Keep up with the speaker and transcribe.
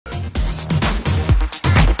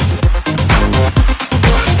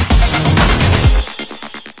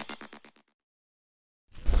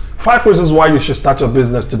5 reasons why you should start your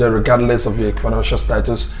business today regardless of your financial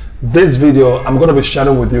status. This video, I'm going to be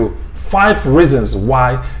sharing with you 5 reasons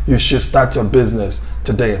why you should start your business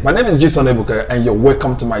today. My name is Gson Ebuka and you're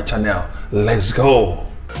welcome to my channel. Let's go.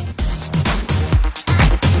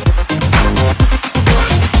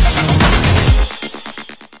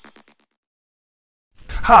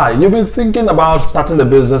 Hi, you've been thinking about starting a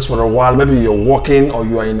business for a while. Maybe you're working or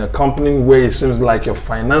you are in a company where it seems like your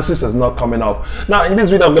finances is not coming up. Now, in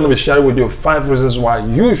this video, I'm going to be sharing with you 5 reasons why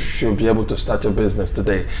you should be able to start your business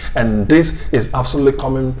today. And this is absolutely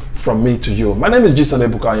coming from me to you. My name is Gson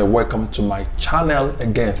Ebuka and you're welcome to my channel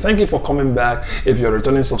again. Thank you for coming back. If you're a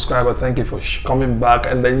returning subscriber, thank you for coming back.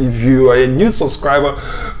 And then if you are a new subscriber,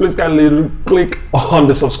 please kindly click on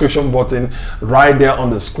the subscription button right there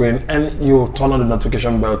on the screen and you turn on the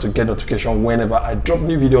notification bell to get notification whenever I drop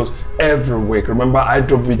new videos every week. Remember, I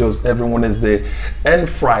drop videos every Wednesday and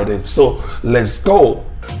Friday. So let's go.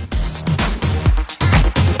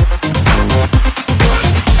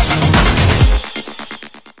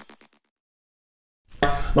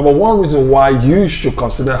 Number 1 reason why you should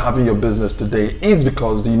consider having your business today is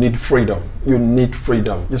because you need freedom. You need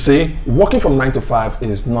freedom. You see, working from 9 to 5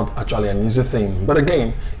 is not actually an easy thing. But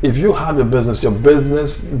again, if you have your business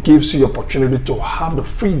gives you the opportunity to have the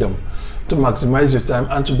freedom to maximize your time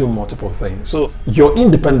and to do multiple things. So your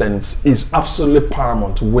independence is absolutely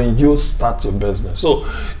paramount when you start your business. So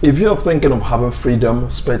if you're thinking of having freedom,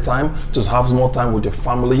 spare time, to have more time with your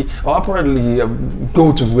family, or apparently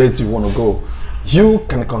go to where you want to go, you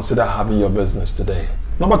can consider having your business today.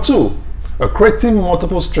 Number 2, creating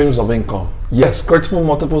multiple streams of income. Yes, creating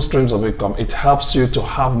multiple streams of income. It helps you to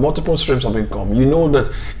have multiple streams of income. You know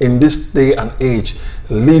that in this day and age,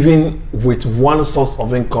 living with one source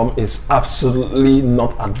of income is absolutely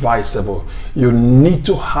not advisable. You need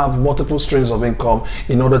to have multiple streams of income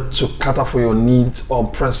in order to cater for your needs or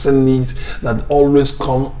pressing needs that always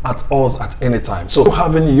come at us at any time. So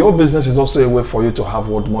having your business is also a way for you to have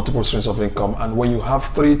multiple streams of income. And when you have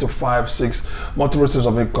 3 to 5, 6 multiple streams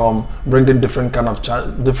of income, bringing different kind of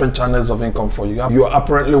different channels of income for you, you are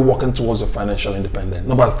apparently working towards your financial independence.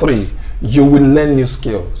 Number 3, you will learn new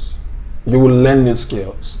skills. You will learn new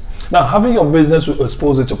skills. Now, having your business will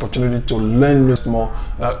expose you to opportunity to learn new more,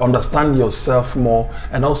 understand yourself more,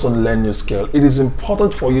 and also learn new skills. It is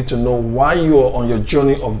important for you to know why you are on your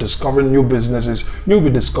journey of discovering new businesses. You'll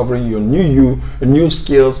be discovering your new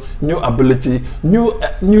skills, new ability, new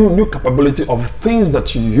capability of things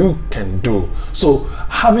that you can do. So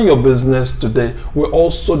having your business today will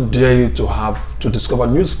also dare you to discover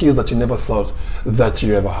new skills that you never thought that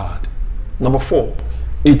you ever had. Number 4,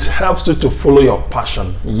 it helps you to follow your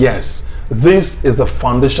passion. Yes, this is the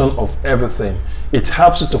foundation of everything. It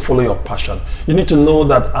helps you to follow your passion. You need to know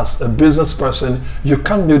that as a business person, you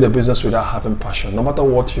can't build a business without having passion. No matter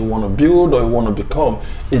what you want to build or you want to become,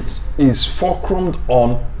 it is fulcrumed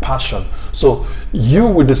on passion. So you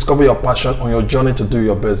will discover your passion on your journey to do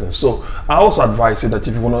your business. So I also advise you that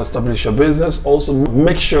if you want to establish your business, also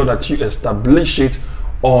make sure that you establish it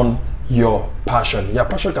on your passion. Your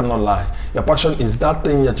passion cannot lie. Your passion is that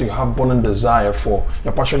thing that you have burning desire for.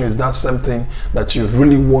 Your passion is that same thing that you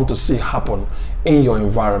really want to see happen in your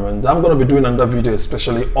environment. I'm going to be doing another video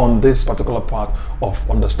especially on this particular part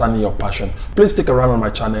of understanding your passion. Please stick around on my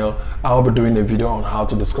channel. I'll be doing a video on how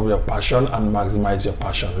to discover your passion and maximize your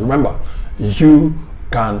passion. Remember, you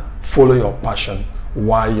can follow your passion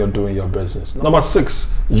while you're doing your business. Number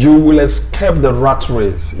 6, you will escape the rat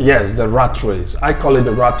race. Yes, the rat race. I call it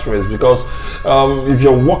the rat race because if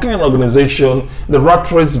you're working in an organization, the rat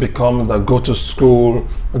race becomes that go to school,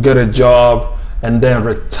 get a job, and then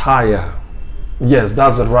retire. Yes,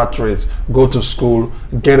 that's the rat race. Go to school,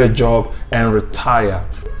 get a job, and retire.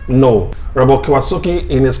 No. Robert Kiyosaki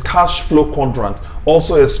in his cash flow quadrant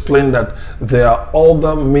also explained that there are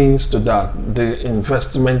other means to that, the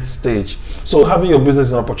investment stage. So having your business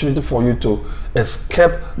is an opportunity for you to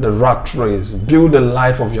escape the rat race, build a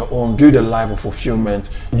life of your own, build a life of fulfillment.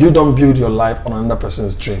 You don't build your life on another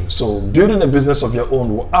person's dream. So building a business of your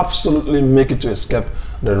own will absolutely make you to escape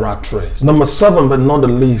the rat race. Number 7, but not the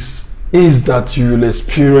least, is that you will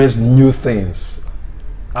experience new things.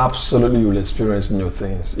 Absolutely, you will experience new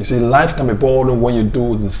things. You see, life can be boring when you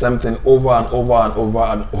do the same thing over and over and over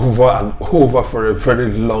and over and over for a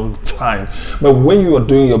very long time. But when you are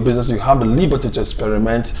doing your business, you have the liberty to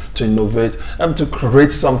experiment, to innovate, and to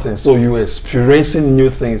create something. So you are experiencing new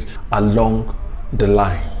things along the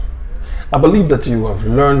line. I believe that you have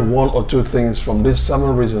learned one or two things from these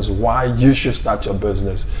 7 reasons why you should start your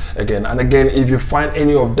business. Again, if you find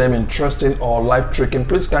any of them interesting or life-tricking,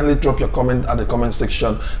 please kindly drop your comment at the comment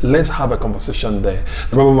section. Let's have a conversation there.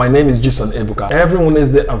 Remember, my name is Gson Ebuka. Every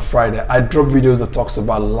Wednesday and Friday, I drop videos that talks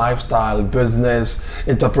about lifestyle, business,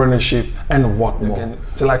 entrepreneurship, and what more.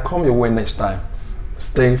 Till I come your way next time,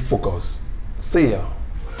 stay focused. See ya.